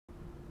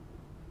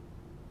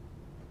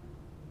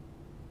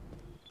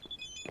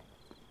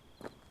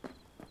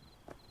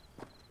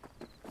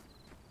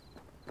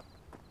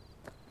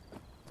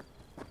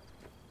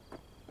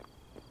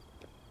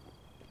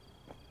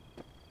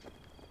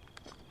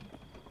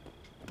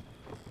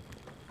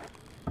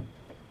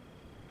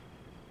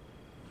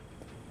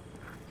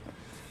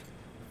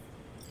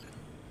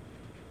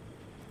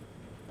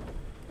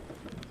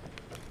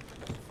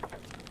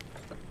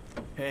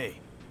Hey.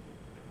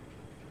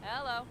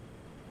 Hello.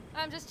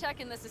 I'm just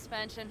checking the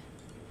suspension.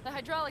 The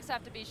hydraulics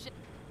have to be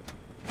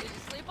Did you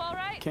sleep all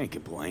right? Can't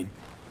complain.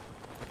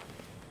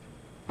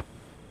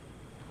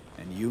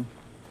 And you?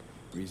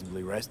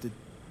 Reasonably rested?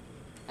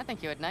 I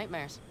think you had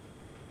nightmares.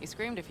 You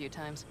screamed a few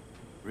times.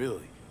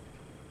 Really?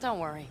 Don't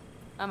worry.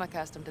 I'm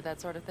accustomed to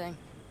that sort of thing.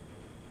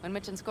 When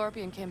Mitch and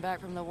Scorpion came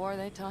back from the war,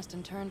 they tossed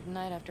and turned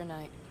night after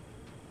night.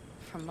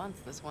 For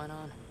months this went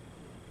on.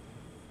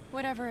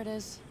 Whatever it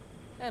is,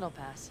 it'll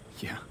pass.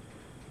 Yeah,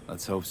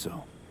 let's hope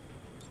so.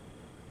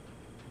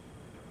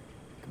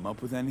 Come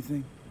up with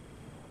anything?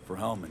 For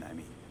Hellman, I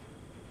mean.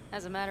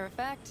 As a matter of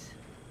fact,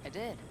 I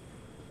did.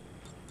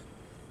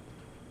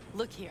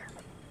 Look here.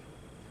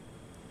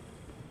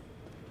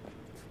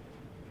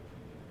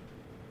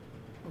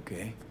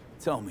 Okay,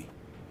 tell me.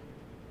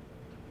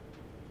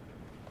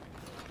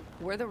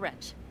 We're the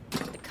wrench.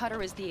 The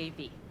cutter is the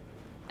AV.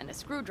 And the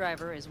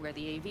screwdriver is where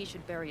the AV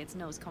should bury its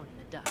nose cone in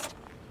the dust.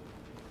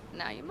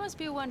 Now, you must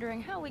be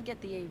wondering how we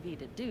get the AV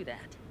to do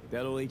that.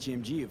 That old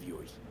HMG of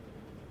yours.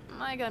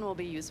 My gun will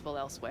be useful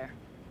elsewhere.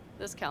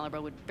 This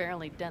caliber would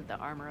barely dent the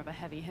armor of a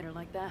heavy hitter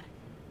like that.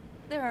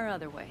 There are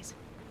other ways.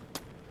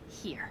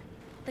 Here.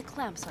 The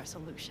clamp's our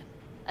solution.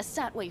 A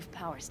sat-wave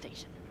power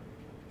station.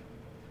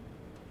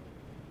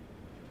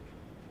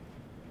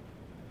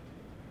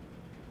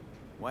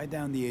 Why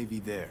down the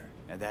AV there,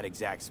 at that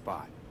exact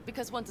spot?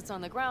 Because once it's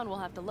on the ground, we'll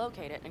have to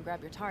locate it and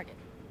grab your target.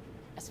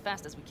 As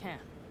fast as we can.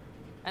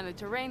 And the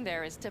terrain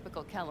there is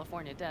typical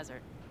California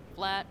desert.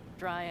 Flat,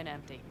 dry, and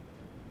empty.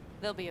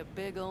 There'll be a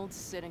big old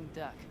sitting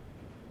duck.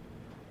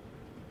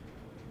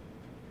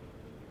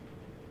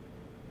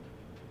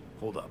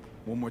 Hold up,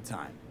 one more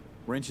time.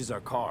 Wrench is our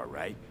car,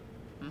 right?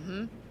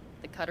 Mm-hmm.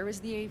 The cutter is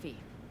the AV.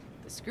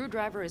 The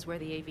screwdriver is where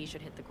the AV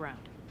should hit the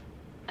ground.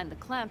 And the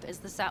clamp is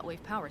the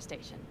sat-wave power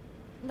station.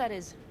 That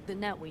is, the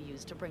net we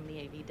use to bring the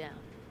AV down.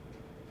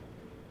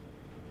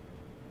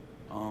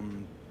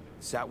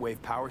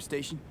 Sat-wave power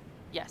station?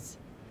 Yes.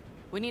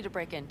 We need to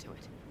break into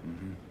it.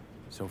 Mm-hmm.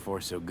 So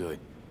far, so good.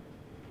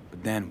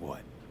 But then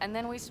what? And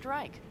then we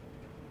strike.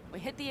 We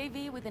hit the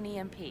AV with an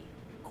EMP.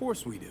 Of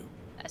course we do.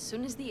 As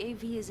soon as the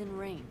AV is in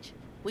range,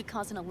 we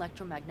cause an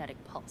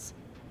electromagnetic pulse.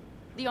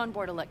 The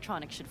onboard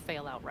electronics should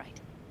fail outright.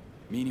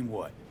 Meaning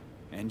what?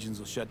 Engines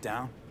will shut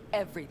down?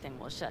 Everything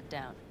will shut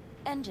down.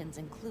 Engines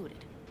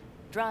included.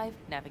 Drive,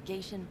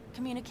 navigation,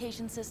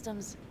 communication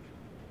systems.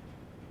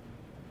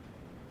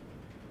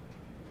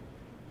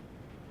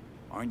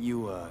 Aren't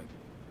you,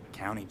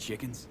 counting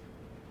chickens?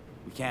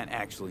 We can't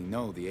actually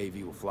know the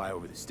AV will fly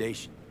over the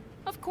station.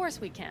 Of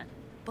course we can,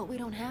 but we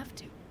don't have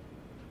to.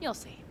 You'll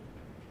see.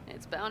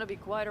 It's bound to be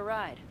quite a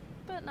ride,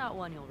 but not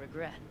one you'll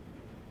regret.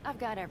 I've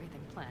got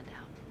everything planned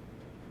out.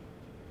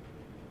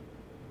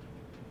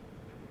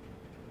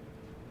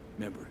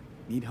 Remember,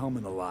 need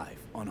Hellman alive,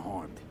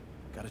 unharmed.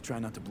 Gotta try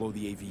not to blow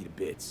the AV to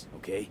bits,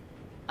 okay?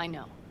 I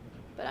know,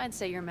 but I'd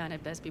say your man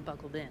had best be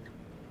buckled in.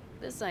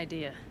 This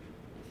idea,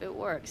 if it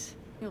works,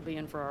 you'll be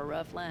in for a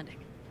rough landing.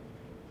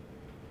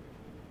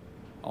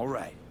 All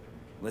right,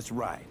 let's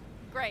ride.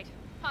 Great.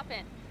 Hop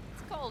in.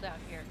 It's cold out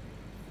here.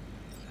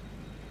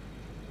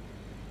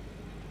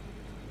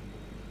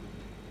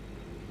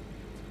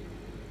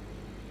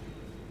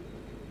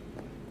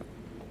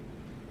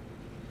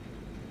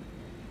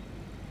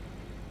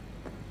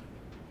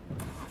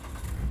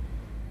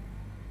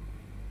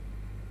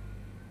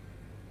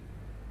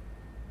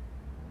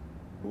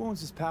 Who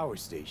owns this power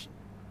station?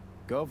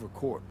 Gov or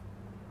Corp?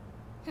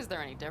 Is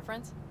there any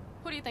difference?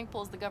 Who do you think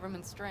pulls the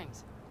government's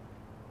strings?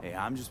 Hey,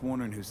 I'm just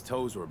wondering whose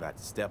toes we're about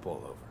to step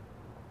all over.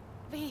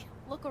 V,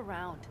 look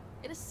around.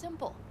 It is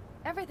simple.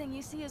 Everything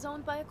you see is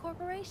owned by a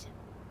corporation.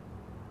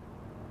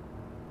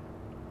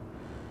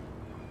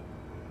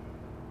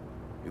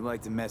 You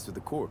like to mess with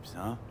the corpse,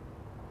 huh?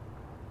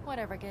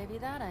 Whatever gave you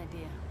that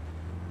idea?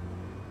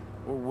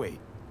 Or wait,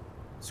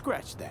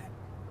 scratch that.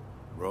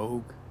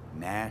 Rogue,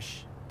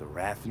 Nash, the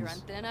Rathens. You're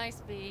on thin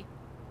ice, V.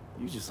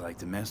 You just like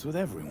to mess with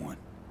everyone.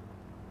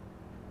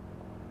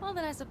 Well,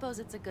 then I suppose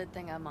it's a good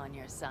thing I'm on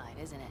your side,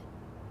 isn't it?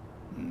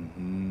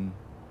 Mm-hmm.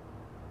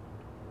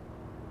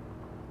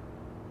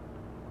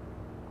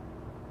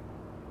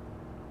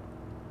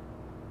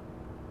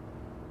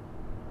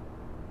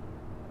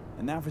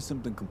 And now for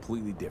something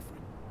completely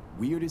different.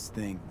 Weirdest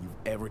thing you've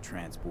ever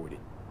transported.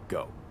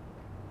 Go.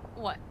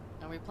 What?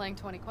 Are we playing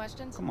 20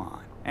 questions? Come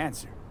on,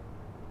 answer.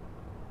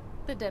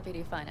 The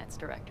Deputy Finance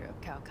Director of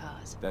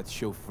Caucase. That's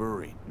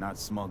chauffeuring, not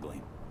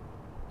smuggling.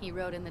 He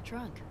rode in the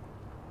trunk.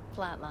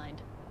 Flatlined.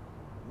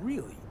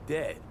 Really?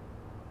 Dead?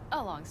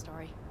 A long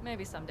story.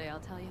 Maybe someday I'll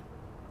tell you.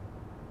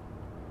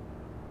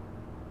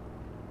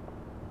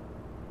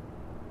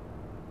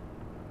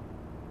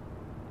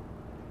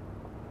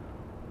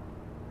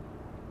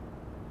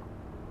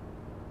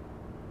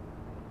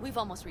 We've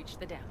almost reached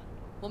the dam.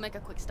 We'll make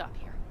a quick stop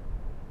here.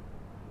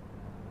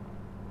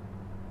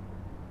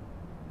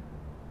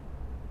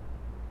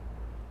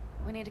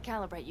 We need to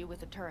calibrate you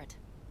with the turret.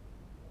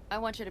 I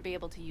want you to be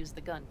able to use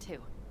the gun,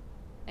 too.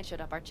 It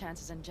should up our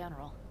chances in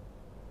general.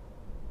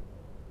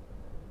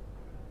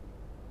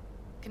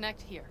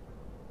 Connect here.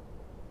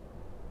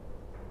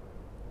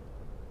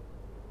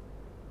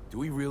 Do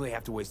we really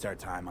have to waste our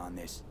time on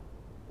this?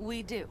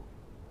 We do.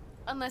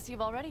 Unless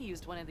you've already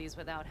used one of these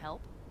without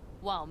help,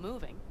 while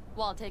moving,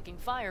 while taking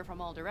fire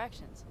from all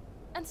directions,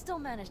 and still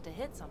managed to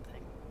hit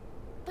something.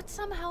 But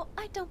somehow,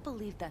 I don't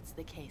believe that's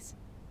the case.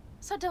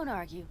 So don't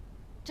argue.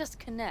 Just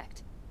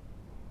connect.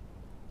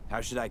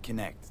 How should I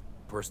connect?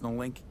 Personal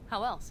link?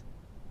 How else?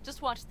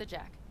 Just watch the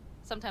jack.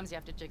 Sometimes you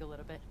have to jig a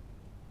little bit.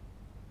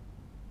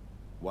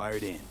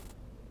 Wired in.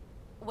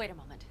 Wait a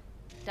moment.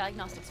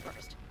 Diagnostics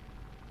first.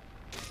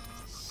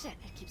 Shit,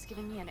 it keeps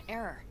giving me an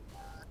error.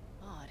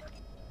 Odd.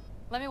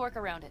 Let me work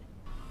around it.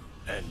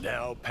 And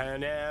now,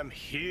 Pan Am,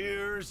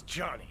 here's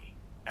Johnny.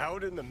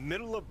 Out in the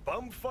middle of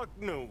bumfuck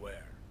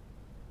nowhere.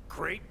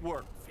 Great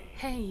work, V.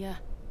 Hey,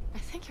 I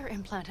think your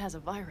implant has a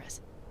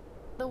virus.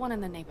 The one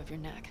in the nape of your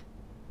neck.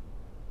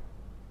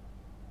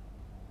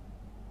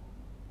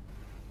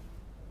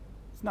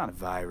 It's not a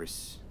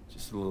virus,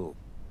 just a little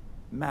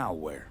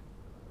malware.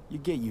 You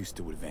get used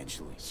to it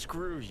eventually.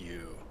 Screw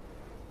you.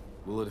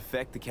 Will it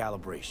affect the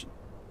calibration?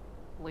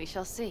 We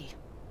shall see.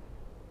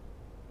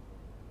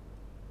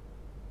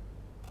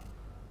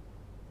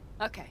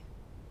 Okay.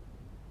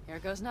 Here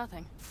goes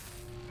nothing.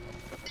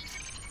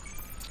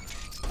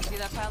 See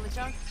that pile of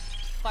junk?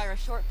 Fire a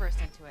short burst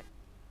into it.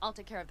 I'll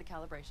take care of the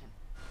calibration.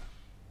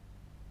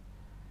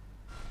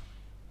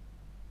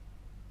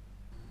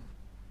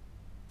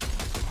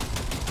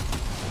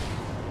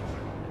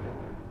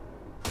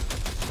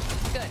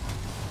 Good.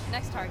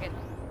 Next target.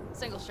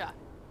 Single shot.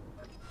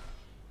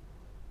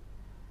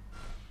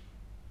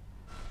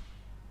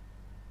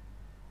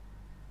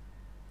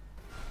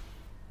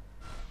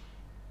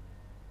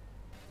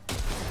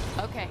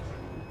 Okay.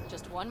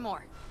 Just one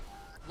more.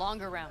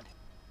 Longer round.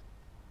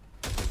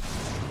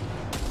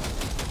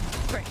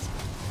 Great.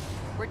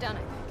 We're done,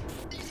 I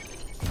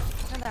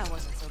think. And that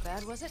wasn't so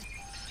bad, was it?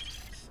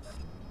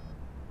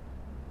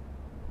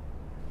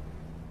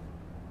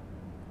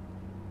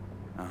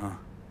 Uh-huh.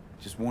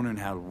 Just wondering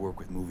how it'll work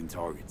with moving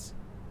targets.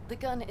 The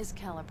gun is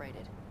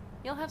calibrated.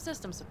 You'll have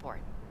system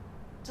support.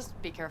 Just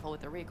be careful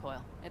with the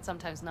recoil. It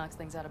sometimes knocks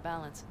things out of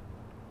balance.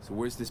 So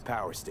where's this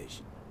power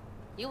station?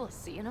 You will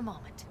see in a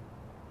moment.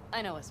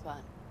 I know a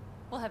spot.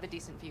 We'll have a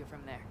decent view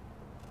from there.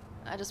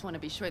 I just want to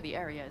be sure the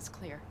area is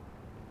clear.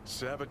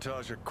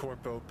 Sabotage a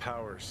Corpo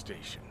power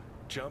station.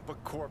 Jump a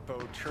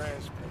Corpo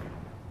transport.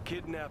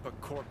 Kidnap a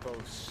Corpo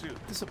suit. Is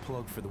this a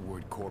plug for the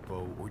word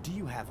corpo, or do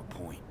you have a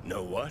point?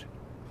 Know what?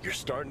 You're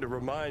starting to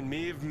remind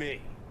me of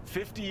me.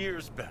 50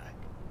 years back.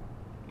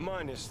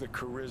 Minus the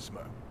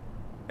charisma.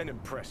 An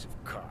impressive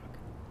cock.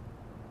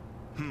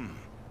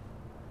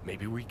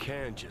 Maybe we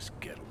can just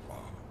get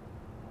along.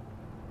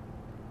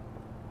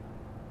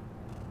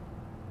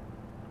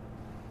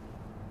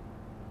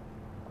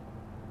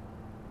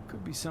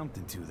 Could be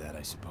something to that,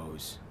 I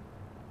suppose.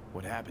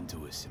 What happened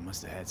to us? It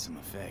must have had some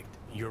effect.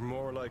 You're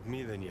more like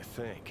me than you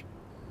think.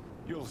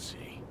 You'll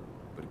see.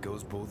 But it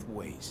goes both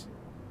ways.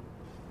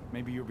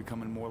 Maybe you're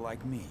becoming more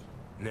like me.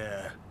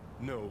 Nah,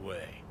 no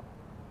way.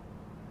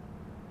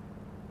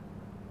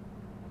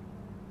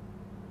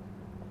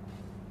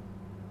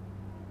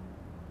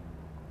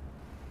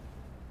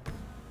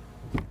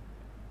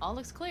 All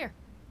looks clear.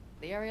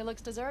 The area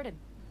looks deserted.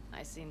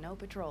 I see no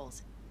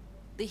patrols.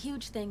 The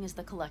huge thing is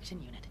the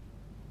collection unit.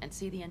 And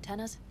see the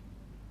antennas?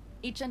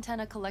 Each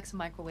antenna collects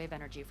microwave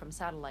energy from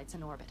satellites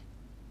in orbit.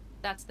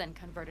 That's then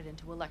converted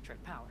into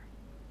electric power.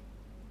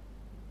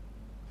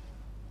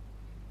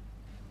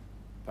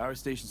 Power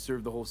stations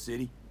serve the whole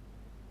city?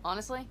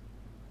 Honestly,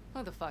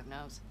 who the fuck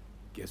knows?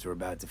 Guess we're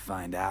about to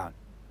find out.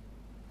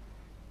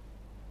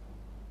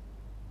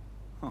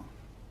 Huh.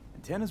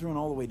 Antennas run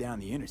all the way down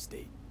the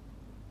interstate.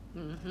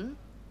 Mm-hmm.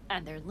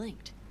 And they're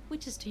linked,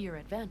 which is to your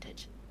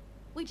advantage.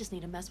 We just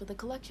need to mess with the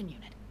collection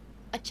unit.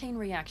 A chain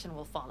reaction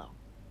will follow.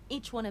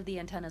 Each one of the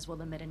antennas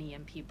will emit an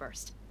EMP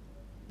burst.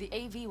 The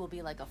AV will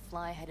be like a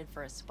fly headed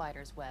for a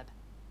spider's web.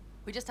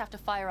 We just have to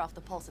fire off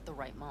the pulse at the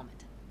right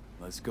moment.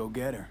 Let's go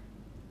get her.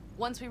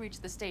 Once we reach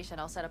the station,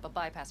 I'll set up a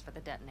bypass for the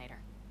detonator.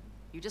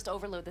 You just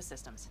overload the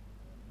systems.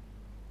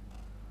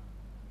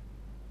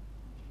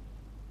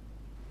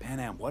 Pan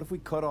Am, what if we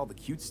cut all the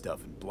cute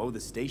stuff and blow the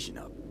station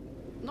up?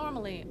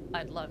 Normally,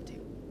 I'd love to,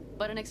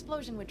 but an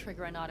explosion would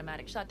trigger an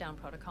automatic shutdown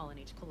protocol in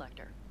each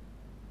collector.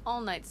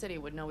 All Night City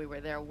would know we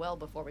were there well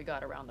before we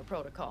got around the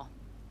protocol.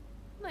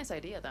 Nice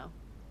idea, though.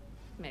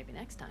 Maybe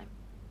next time.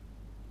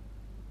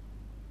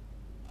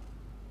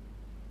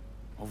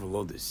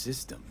 Overload the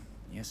system?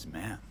 Yes,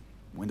 ma'am.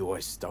 When do I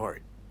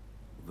start?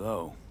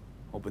 Though,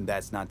 hoping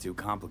that's not too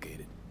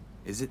complicated.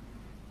 Is it?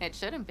 It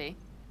shouldn't be.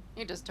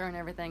 You just turn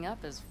everything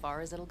up as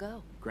far as it'll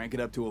go. Crank it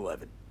up to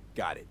 11.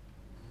 Got it.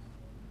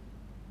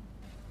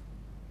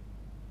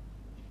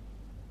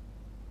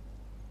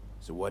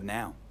 So what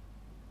now?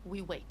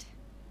 We wait.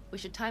 We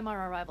should time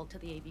our arrival to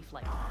the AV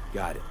flight.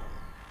 Got it.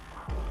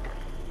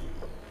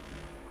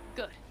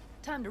 Good.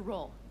 Time to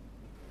roll.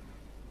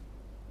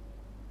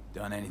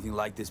 Done anything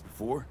like this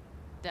before?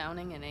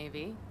 Downing an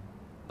AV?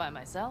 By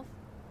myself?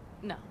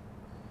 No.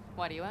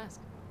 Why do you ask?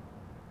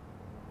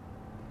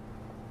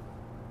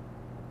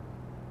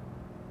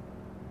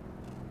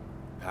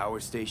 Power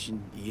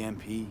station,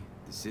 EMP,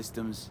 the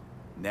systems,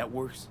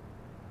 networks.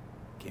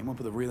 Came up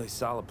with a really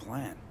solid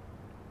plan.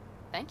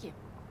 Thank you.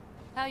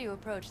 How you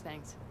approach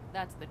things,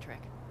 that's the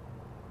trick.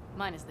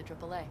 Mine is the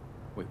AAA.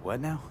 Wait,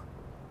 what now?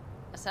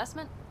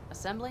 Assessment,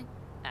 assembly,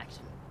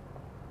 action.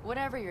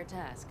 Whatever your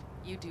task,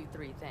 you do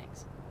 3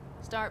 things.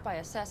 Start by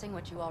assessing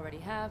what you already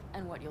have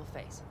and what you'll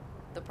face.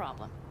 The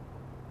problem.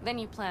 Then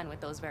you plan with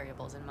those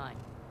variables in mind.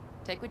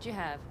 Take what you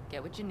have,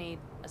 get what you need,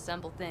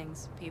 assemble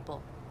things,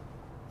 people.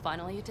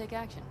 Finally, you take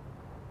action.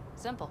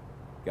 Simple.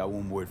 Got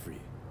one word for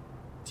you.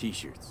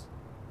 T-shirts.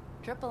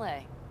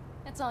 AAA.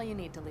 It's all you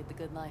need to lead the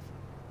good life.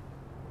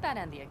 That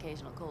and the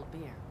occasional cold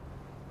beer.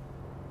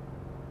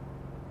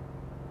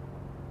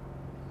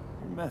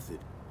 Your method.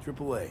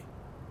 AAA.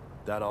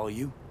 That all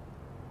you?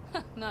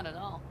 Not at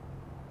all.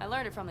 I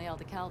learned it from the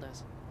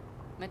Aldecaldos.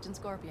 Mitch and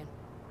Scorpion.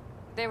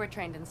 They were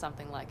trained in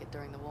something like it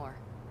during the war.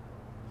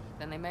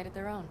 Then they made it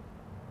their own.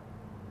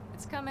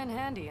 It's come in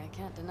handy, I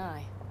can't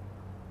deny.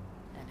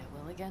 And it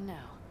will again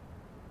now.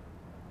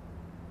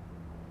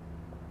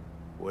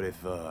 What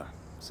if,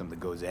 something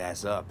goes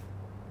ass up?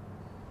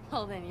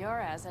 Well, then your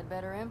ass had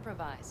better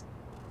improvise.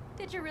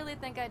 Did you really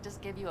think I'd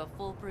just give you a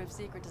foolproof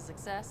secret to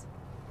success?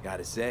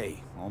 Gotta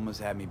say,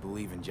 almost had me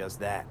believe in just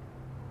that.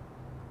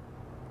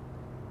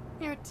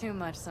 You're too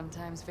much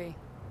sometimes, V.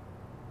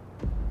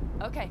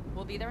 Okay,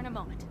 we'll be there in a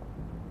moment.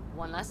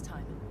 One last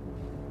time.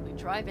 We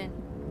drive in,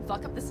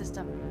 fuck up the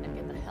system, and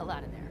get the hell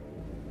out of there.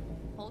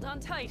 Hold on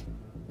tight.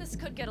 This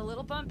could get a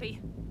little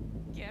bumpy.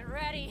 Get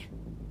ready.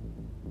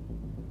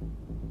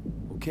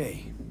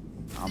 Okay,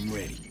 I'm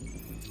ready.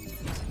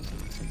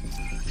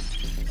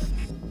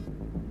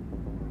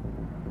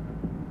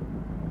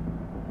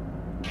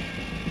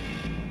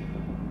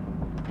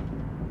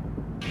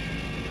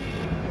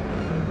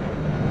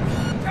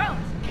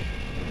 Drones!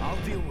 I'll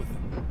deal with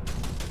them.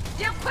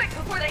 Deal quick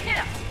before they hit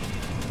us!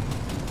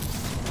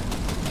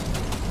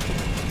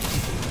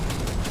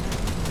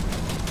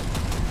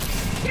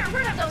 Get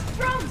rid of those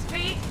drones,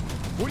 Pete!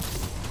 What?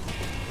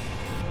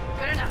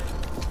 Good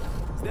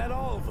enough. Is that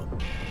all of them?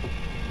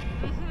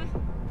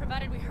 Mm-hmm.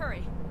 Provided we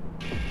hurry.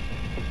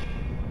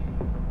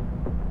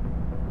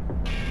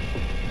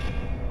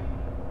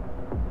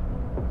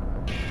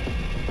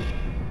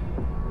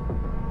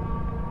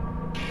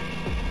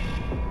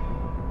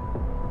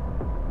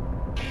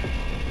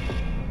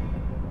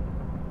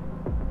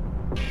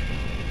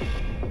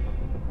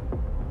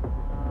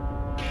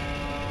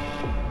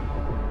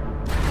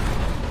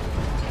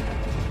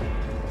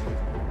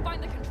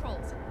 Find the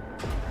controls.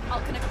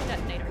 I'll connect the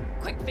detonator.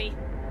 Quick, V.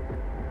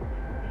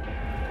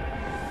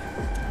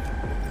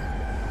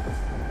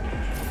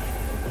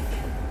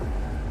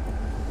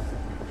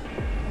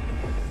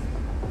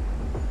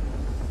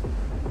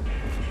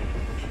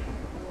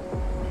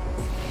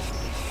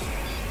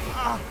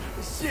 Ah,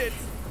 shit!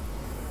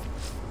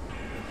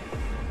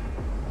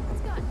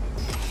 It's gone.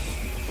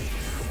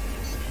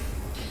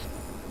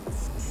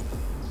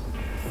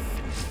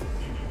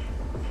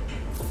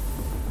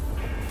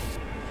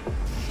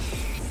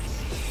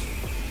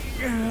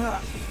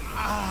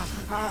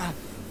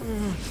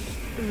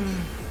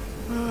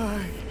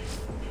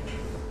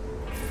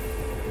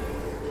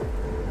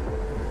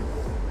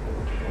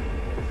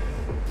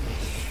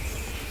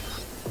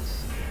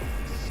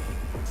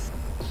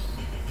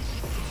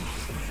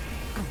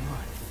 Come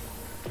on.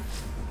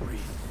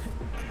 Breathe.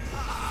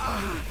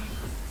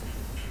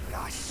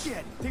 Ah,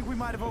 shit! Think we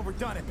might have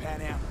overdone it,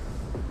 Pan Am.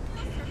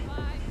 We'll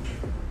survive.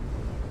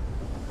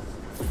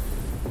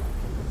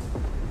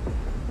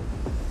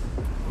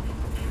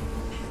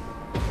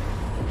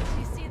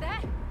 You see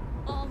that?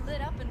 All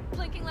lit up and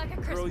blinking like a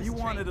Christmas Girl, you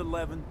tree. wanted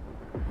 11.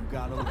 You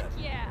got 11. Fuck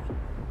yeah!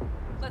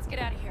 Let's get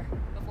out of here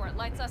before it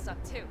lights us up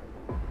too.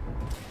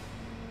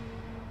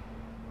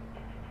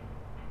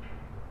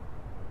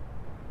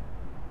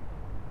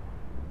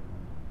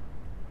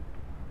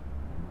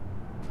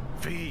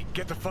 V,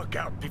 get the fuck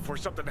out before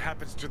something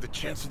happens to the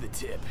chip. Thanks for the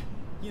tip.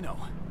 You know,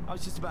 I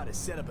was just about to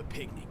set up a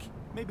picnic.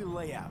 Maybe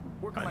lay out.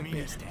 Work on my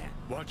base tan.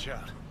 Watch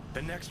out.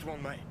 The next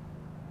one might.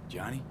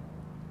 Johnny?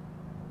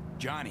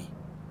 Johnny.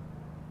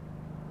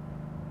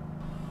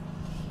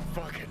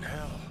 Fucking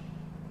hell.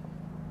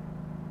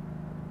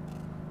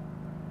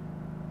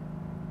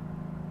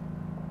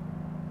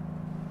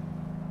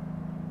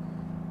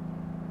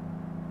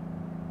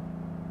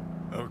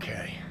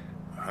 Okay,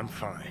 I'm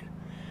fine.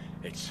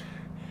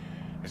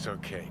 It's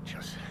okay,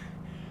 just...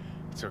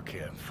 It's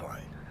okay, I'm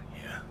fine,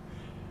 yeah?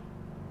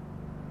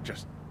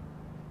 Just...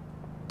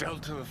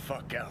 Delta the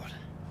fuck out.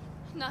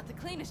 Not the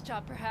cleanest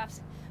job, perhaps,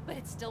 but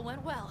it still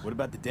went well. What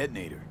about the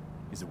detonator?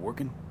 Is it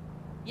working?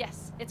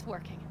 Yes, it's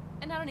working.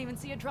 And I don't even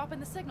see a drop in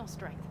the signal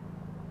strength.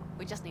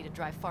 We just need to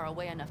drive far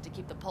away enough to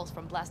keep the pulse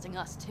from blasting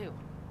us, too.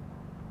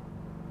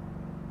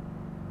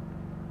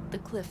 The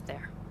cliff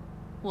there.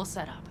 We'll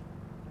set up.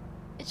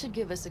 It should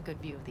give us a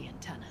good view of the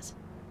antennas.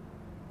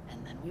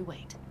 And then we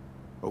wait.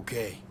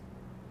 Okay.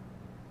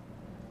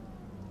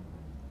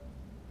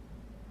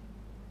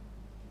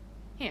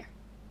 Here.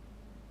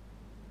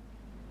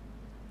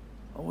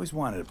 Always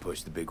wanted to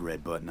push the big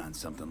red button on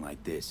something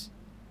like this.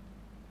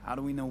 How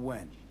do we know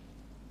when?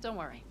 Don't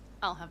worry.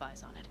 I'll have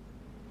eyes on it.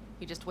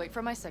 You just wait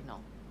for my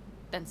signal,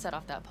 then set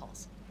off that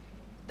pulse.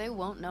 They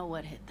won't know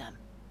what hit them.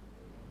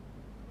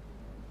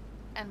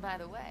 And by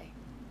the way...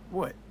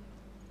 What?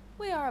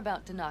 We are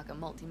about to knock a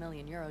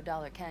multi-million euro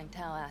dollar Kang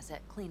Tao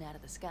asset clean out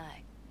of the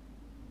sky.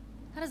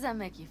 How does that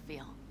make you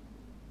feel?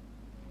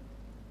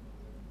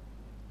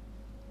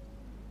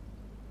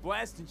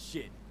 Blasting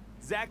shit.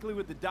 Exactly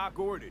what the doc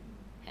ordered.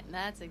 And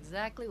that's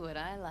exactly what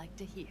I like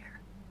to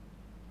hear.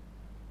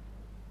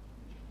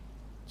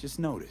 Just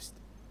noticed.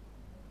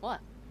 What?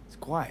 It's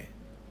quiet.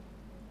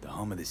 The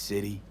hum of the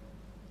city,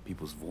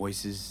 people's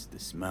voices, the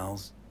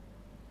smells.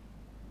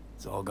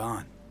 It's all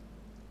gone.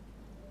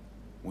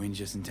 Wind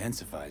just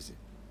intensifies it.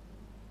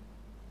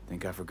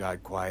 Think I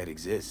forgot quiet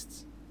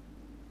exists.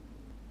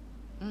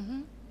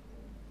 Mm-hmm.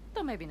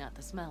 Though maybe not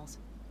the smells.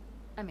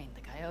 I mean,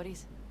 the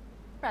coyotes.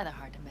 Rather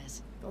hard to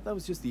miss. Thought that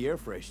was just the air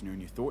freshener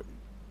in your Thornton.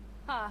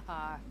 Ha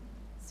ha.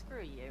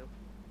 Screw you.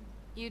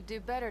 You'd do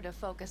better to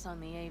focus on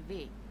the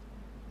AV.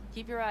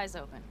 Keep your eyes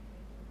open.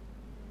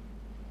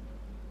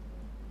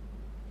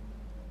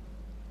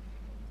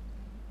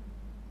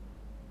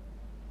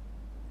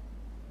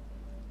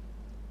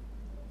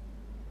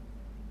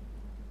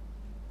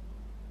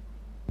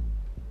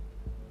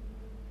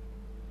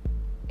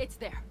 It's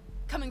there.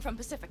 Coming from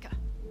Pacifica.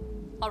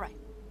 All right.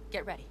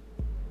 Get ready.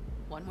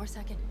 One more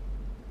second.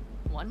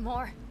 One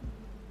more.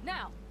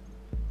 Now!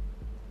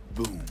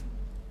 Boom.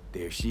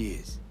 There she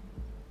is.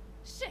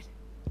 Shit!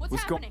 What's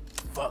happening?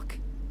 Fuck.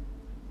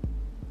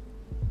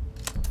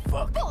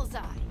 Fuck. Bullseye!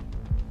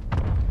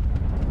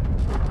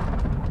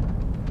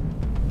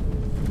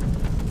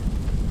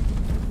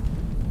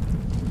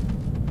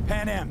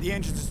 Pan Am, the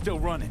engines are still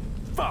running.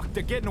 Fuck,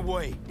 they're getting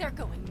away. They're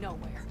going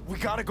nowhere. We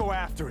gotta go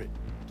after it.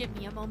 Give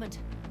me a moment.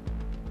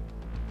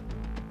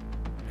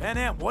 Pan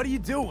Am, what are you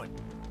doing?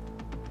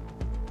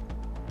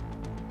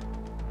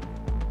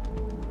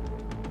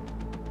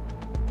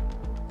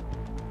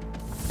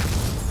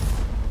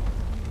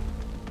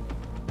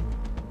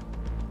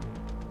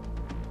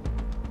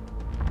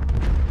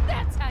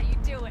 That's how you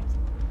do it!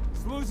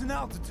 It's losing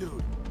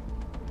altitude.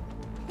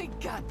 We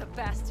got the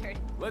bastard.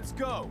 Let's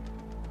go.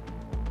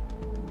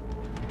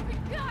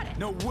 We got it!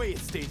 No way it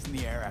stays in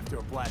the air after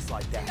a blast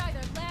like We that.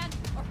 either land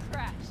or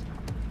crash.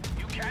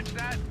 You catch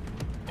that?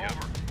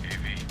 Over.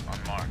 AV,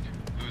 unmarked.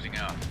 Losing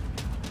out.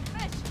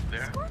 Mitch!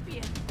 There?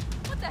 Scorpion!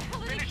 What the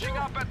hell are they Finishing doing?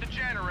 up at the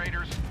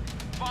generators.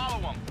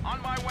 Follow them.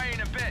 On my way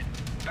in a bit.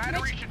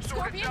 Battery Mitch, should sort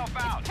Scorpion, itself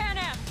out. It's Pan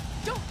Am!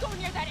 Don't go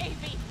near that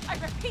AV! I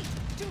repeat,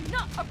 do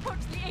not approach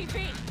the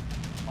AV!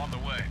 On the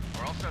way.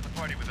 Or I'll start the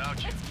party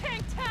without you. It's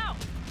Kang Tao!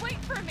 Wait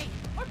for me!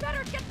 Or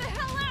better, get the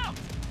hell out!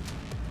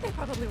 They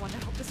probably want to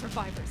help the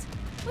survivors,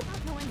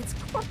 without knowing it's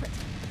corporate.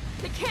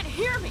 They can't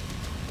hear me!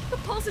 The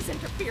pulse is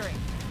interfering.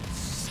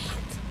 Shit!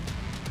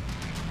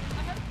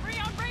 I have 3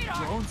 on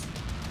radar! Drones?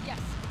 Yes,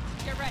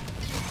 get ready.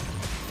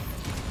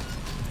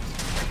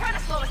 They're trying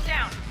to slow us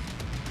down.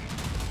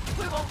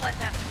 We won't let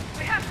them.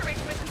 We have to reach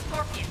with the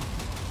Scorpion.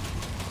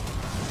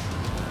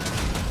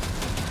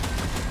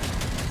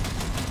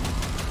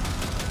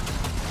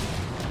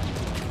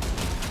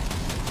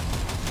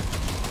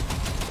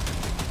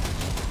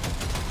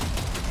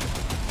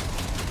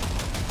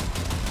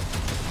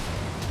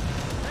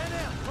 Pan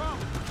Am,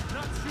 problem.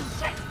 Not shooting.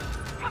 Shit!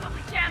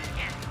 Probably jammed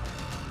again.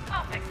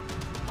 I'll fix it.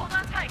 Hold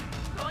on tight.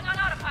 Going on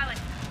autopilot.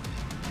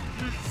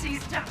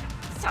 Seized up.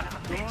 Son of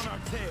a They're bitch. on our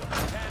tail.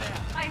 Pan Am.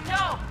 I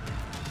know!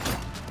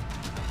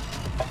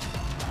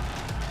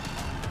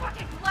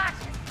 Fucking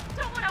latches!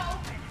 Don't want to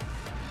open!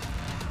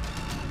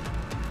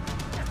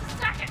 Just a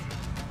second!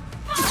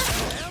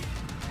 Fuck!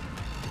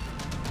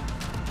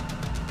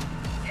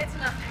 It's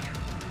nothing.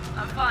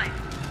 I'm fine.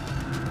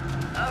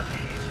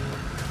 Okay.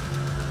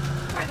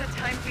 For the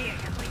time being,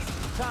 at least.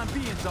 Time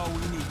being's all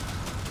we need.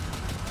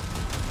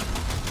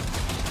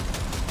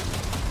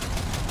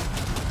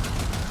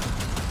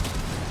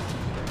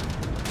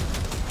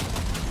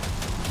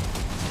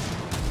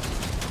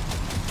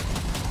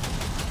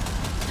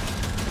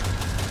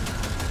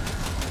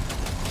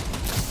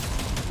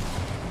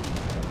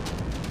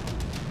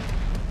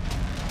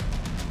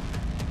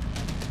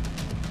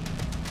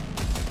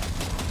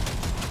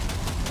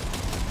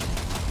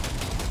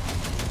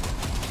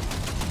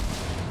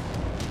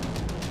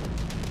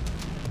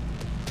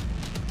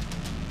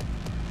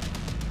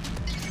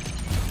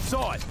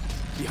 Saw it!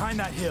 Behind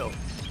that hill.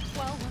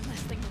 Well, one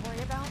less thing to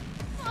worry about.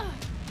 Ugh,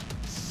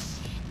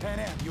 Pan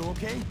Am, you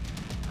okay?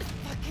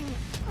 fucking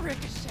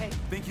ricochet.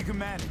 Think you can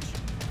manage?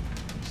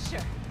 Sure.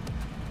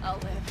 I'll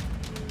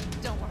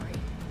live. Don't worry.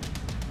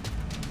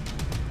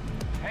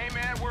 Hey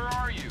man, where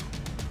are you?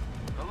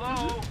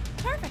 Hello?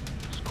 Perfect.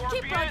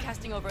 Scorpion? Keep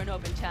broadcasting over an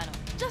open channel,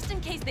 just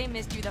in case they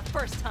missed you the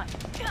first time.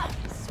 God,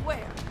 I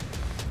swear.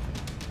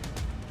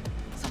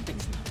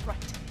 Something's not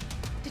right.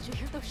 Did you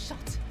hear those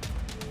shots?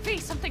 V,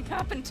 something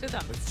happened to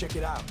them. Let's check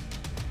it out.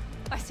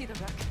 I see the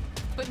wreck,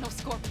 but no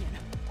Scorpion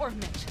or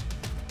Mitch.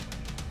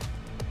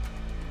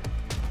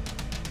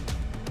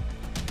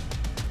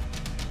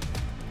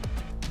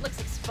 Looks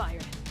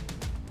expired.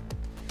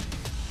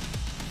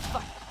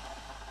 Fuck.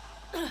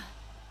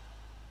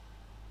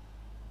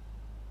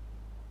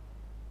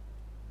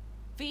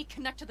 V,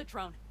 connect to the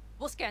drone.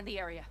 We'll scan the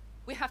area.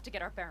 We have to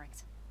get our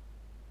bearings.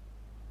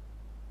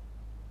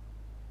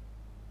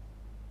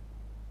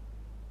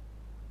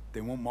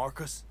 They won't mark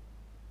us?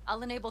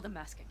 I'll enable the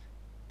masking.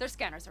 Their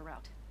scanners are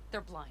out.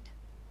 They're blind.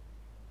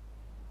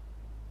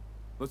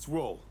 Let's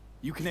roll.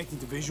 You connecting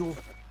to visual?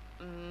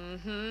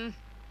 Mm-hmm.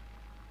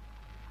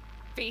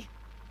 V,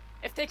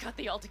 if they got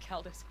the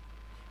Aldecaldos,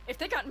 if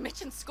they got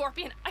Mitch and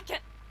Scorpion, I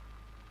don't...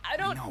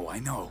 I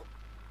know.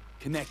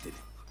 Connected.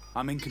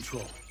 I'm in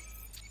control.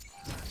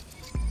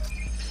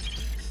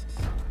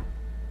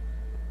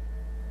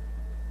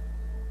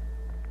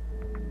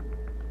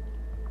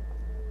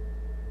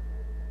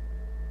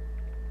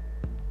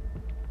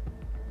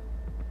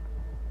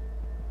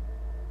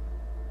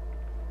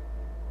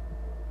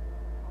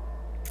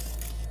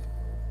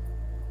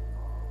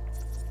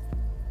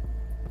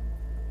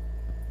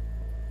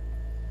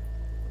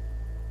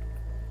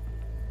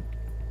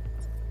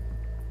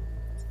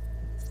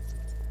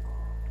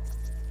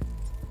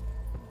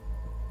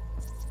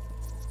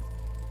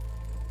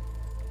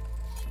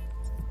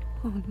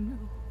 Oh, no.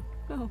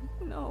 No,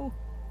 no.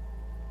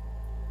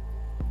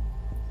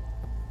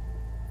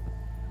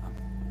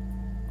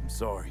 I'm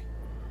sorry.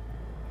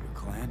 Your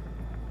clan?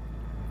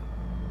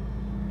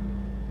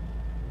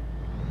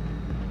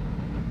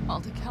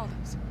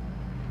 Aldecaldos.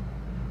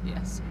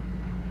 Yes.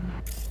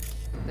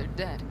 They're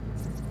dead.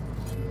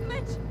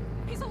 Mitch!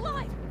 He's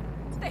alive!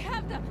 They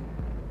have them!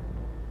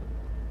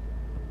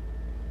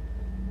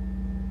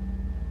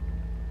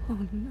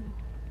 Oh, no.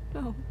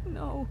 No,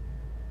 no.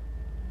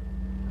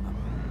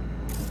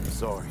 I'm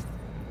sorry.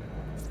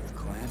 Your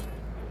clan?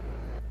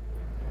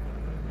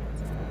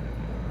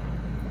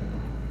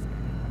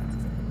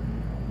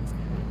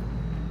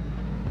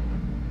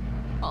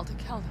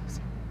 Aldecaldos.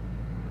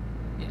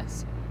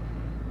 Yes.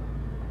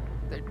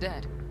 They're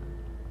dead.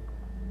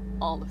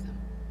 All of them.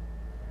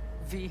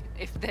 V,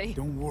 if they...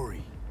 Don't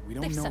worry. We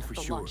don't They've know set for up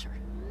the sure. launcher.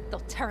 They'll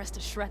tear us to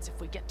shreds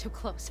if we get too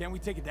close. Can't we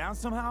take it down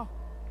somehow?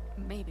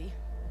 Maybe.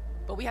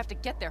 But we have to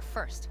get there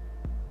first.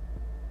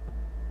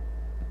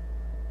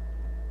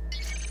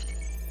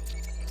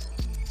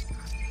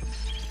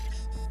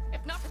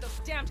 If not for those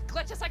damned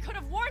glitches, I could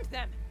have warned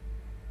them!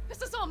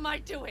 This is all my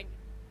doing!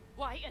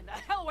 Why in the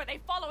hell were they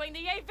following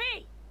the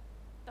AV?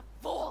 The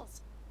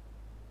fools!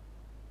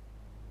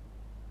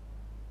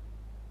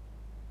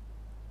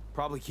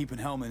 Probably keeping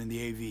Hellman in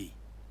the AV.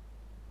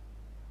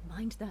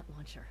 Mind that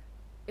launcher.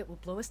 It will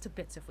blow us to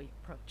bits if we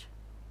approach.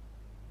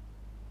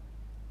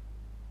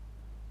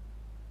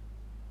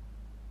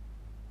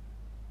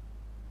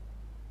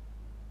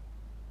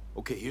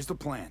 Okay, here's the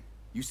plan.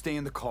 You stay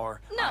in the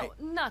car. No,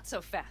 not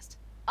so fast.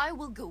 I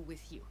will go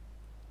with you.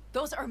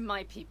 Those are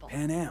my people.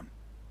 Pan Am.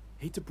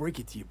 Hate to break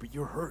it to you, but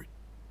you're hurt.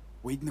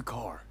 Wait in the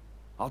car.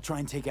 I'll try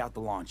and take out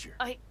the launcher.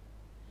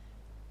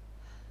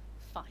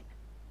 Fine.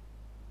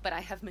 But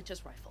I have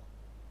Mitch's rifle.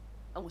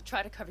 And we'll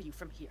try to cover you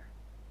from here.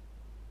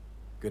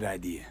 Good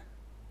idea.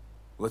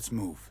 Let's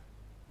move.